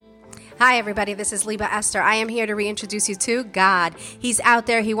Hi, everybody. This is Liba Esther. I am here to reintroduce you to God. He's out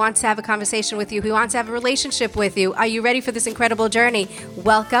there. He wants to have a conversation with you. He wants to have a relationship with you. Are you ready for this incredible journey?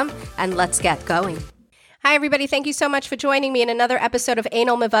 Welcome, and let's get going. Hi, everybody. Thank you so much for joining me in another episode of Ein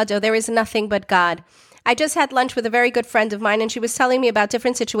Ol Milvado. There is nothing but God. I just had lunch with a very good friend of mine, and she was telling me about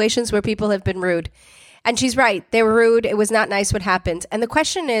different situations where people have been rude. And she's right. They were rude. It was not nice what happened. And the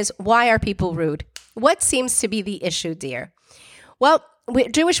question is, why are people rude? What seems to be the issue, dear? Well,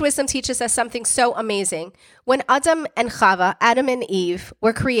 Jewish wisdom teaches us something so amazing. When Adam and Chava, Adam and Eve,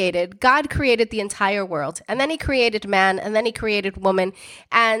 were created, God created the entire world. And then he created man, and then he created woman.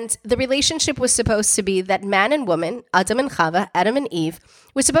 And the relationship was supposed to be that man and woman, Adam and Chava, Adam and Eve,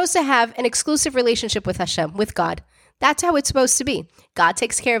 were supposed to have an exclusive relationship with Hashem, with God. That's how it's supposed to be. God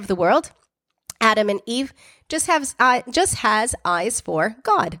takes care of the world. Adam and Eve just has eyes for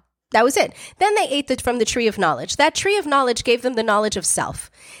God. That was it. Then they ate from the tree of knowledge. That tree of knowledge gave them the knowledge of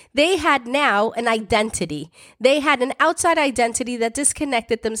self. They had now an identity. They had an outside identity that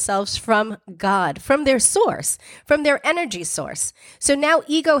disconnected themselves from God, from their source, from their energy source. So now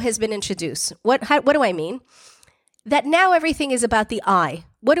ego has been introduced. What do I mean? That now everything is about the I.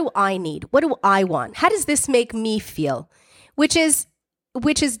 What do I need? What do I want? How does this make me feel? Which is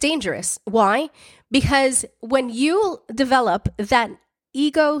dangerous. Why? Because when you develop that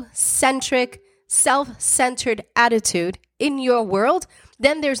egocentric, self-centered attitude in your world,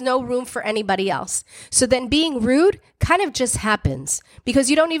 then there's no room for anybody else. So then being rude kind of just happens because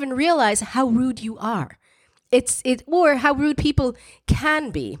you don't even realize how rude you are. Or how rude people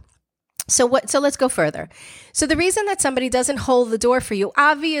can be. So let's go further. So the reason that somebody doesn't hold the door for you,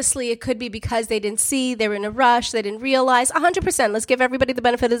 obviously it could be because they didn't see, they're in a rush, they didn't realize. 100%, let's give everybody the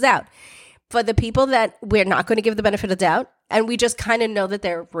benefit of the doubt. For the people that we're not going to give the benefit of the doubt, and we just kind of know that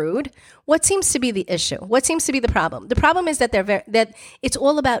they're rude, what seems to be the issue? What seems to be the problem? The problem is that that it's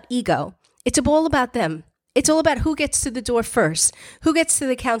all about ego. It's all about them. It's all about who gets to the door first, who gets to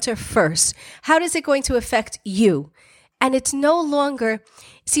the counter first. How is it going to affect you? And it's no longer,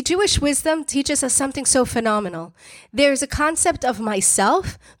 see, Jewish wisdom teaches us something so phenomenal. There's a concept of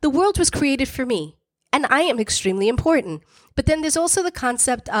myself. The world was created for me, and I am extremely important. But then there's also the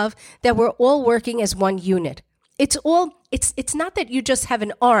concept of that we're all working as one unit. It's not that you just have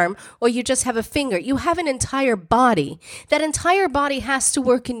an arm or you just have a finger. You have an entire body. That entire body has to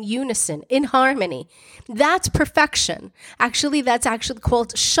work in unison, in harmony. That's perfection. Actually, that's actually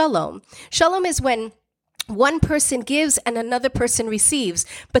called shalom. Shalom is when one person gives and another person receives,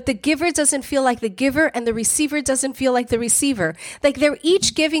 but the giver doesn't feel like the giver and the receiver doesn't feel like the receiver. Like they're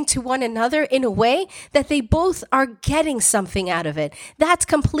each giving to one another in a way that they both are getting something out of it. That's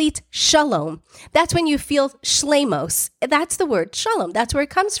complete shalom. That's when you feel shlemos. That's the word shalom. That's where it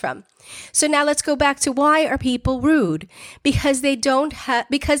comes from. So now let's go back to why are people rude? Because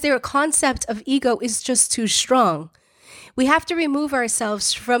their concept of ego is just too strong. We have to remove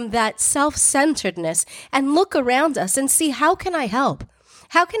ourselves from that self-centeredness and look around us and see, how can I help?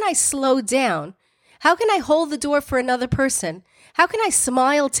 How can I slow down? How can I hold the door for another person? How can I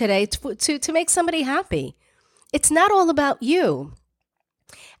smile today to make somebody happy? It's not all about you.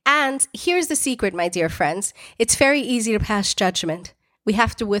 And here's the secret, my dear friends. It's very easy to pass judgment. We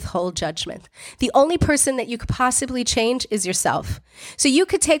have to withhold judgment. The only person that you could possibly change is yourself. So you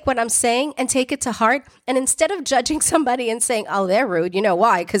could take what I'm saying and take it to heart. And instead of judging somebody and saying, oh, they're rude, you know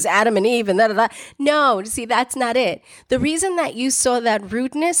why? Because Adam and Eve and da. No, see, that's not it. The reason that you saw that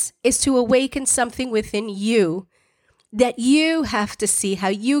rudeness is to awaken something within you that you have to see how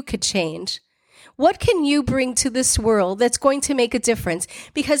you could change. What can you bring to this world that's going to make a difference?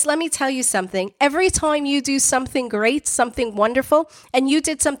 Because let me tell you something. Every time you do something great, something wonderful, and you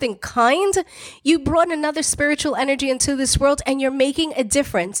did something kind, you brought another spiritual energy into this world and you're making a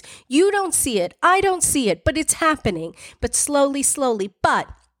difference. You don't see it. I don't see it, but it's happening. But slowly. But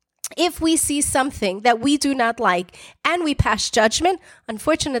if we see something that we do not like and we pass judgment,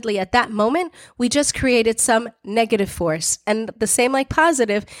 unfortunately at that moment, we just created some negative force. And the same like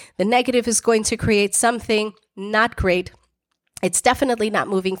positive, the negative is going to create something not great. It's definitely not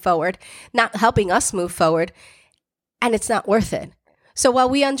moving forward, not helping us move forward, and it's not worth it. So while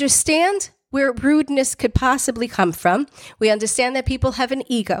we understand where rudeness could possibly come from, we understand that people have an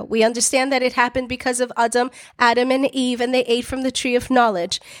ego. We understand that it happened because of Adam and Eve, and they ate from the tree of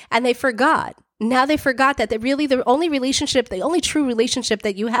knowledge, and they forgot. Now they forgot that really the only true relationship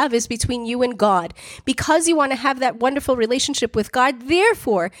that you have is between you and God. Because you want to have that wonderful relationship with God,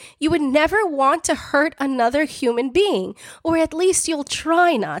 therefore, you would never want to hurt another human being, or at least you'll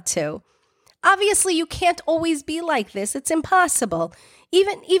try not to. Obviously, you can't always be like this. It's impossible.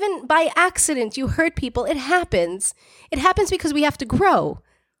 Even by accident, you hurt people. It happens. It happens because we have to grow.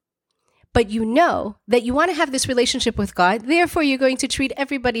 but you know that you want to have this relationship with God. Therefore, you're going to treat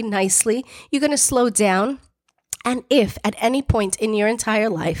everybody nicely. You're going to slow down. And if at any point in your entire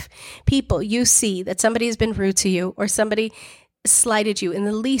life, you see that somebody has been rude to you or somebody slighted you in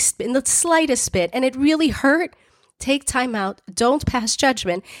the slightest bit, and it really hurt, take time out, don't pass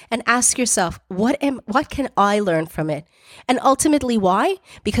judgment, and ask yourself, what can I learn from it? And ultimately, why?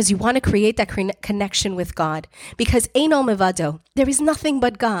 Because you want to create that connection with God. Because Eino Mevado, there is nothing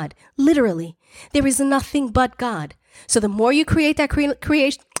but God. Literally, there is nothing but God. So the more you create that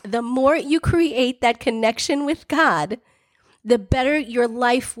the more you create that connection with God, the better your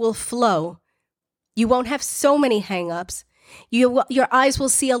life will flow. You won't have so many hang-ups. Your eyes will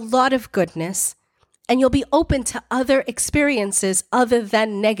see a lot of goodness. And you'll be open to other experiences other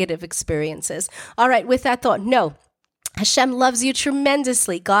than negative experiences. All right, with that thought, no, Hashem loves you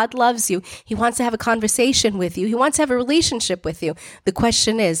tremendously. God loves you. He wants to have a conversation with you. He wants to have a relationship with you. The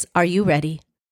question is, are you ready?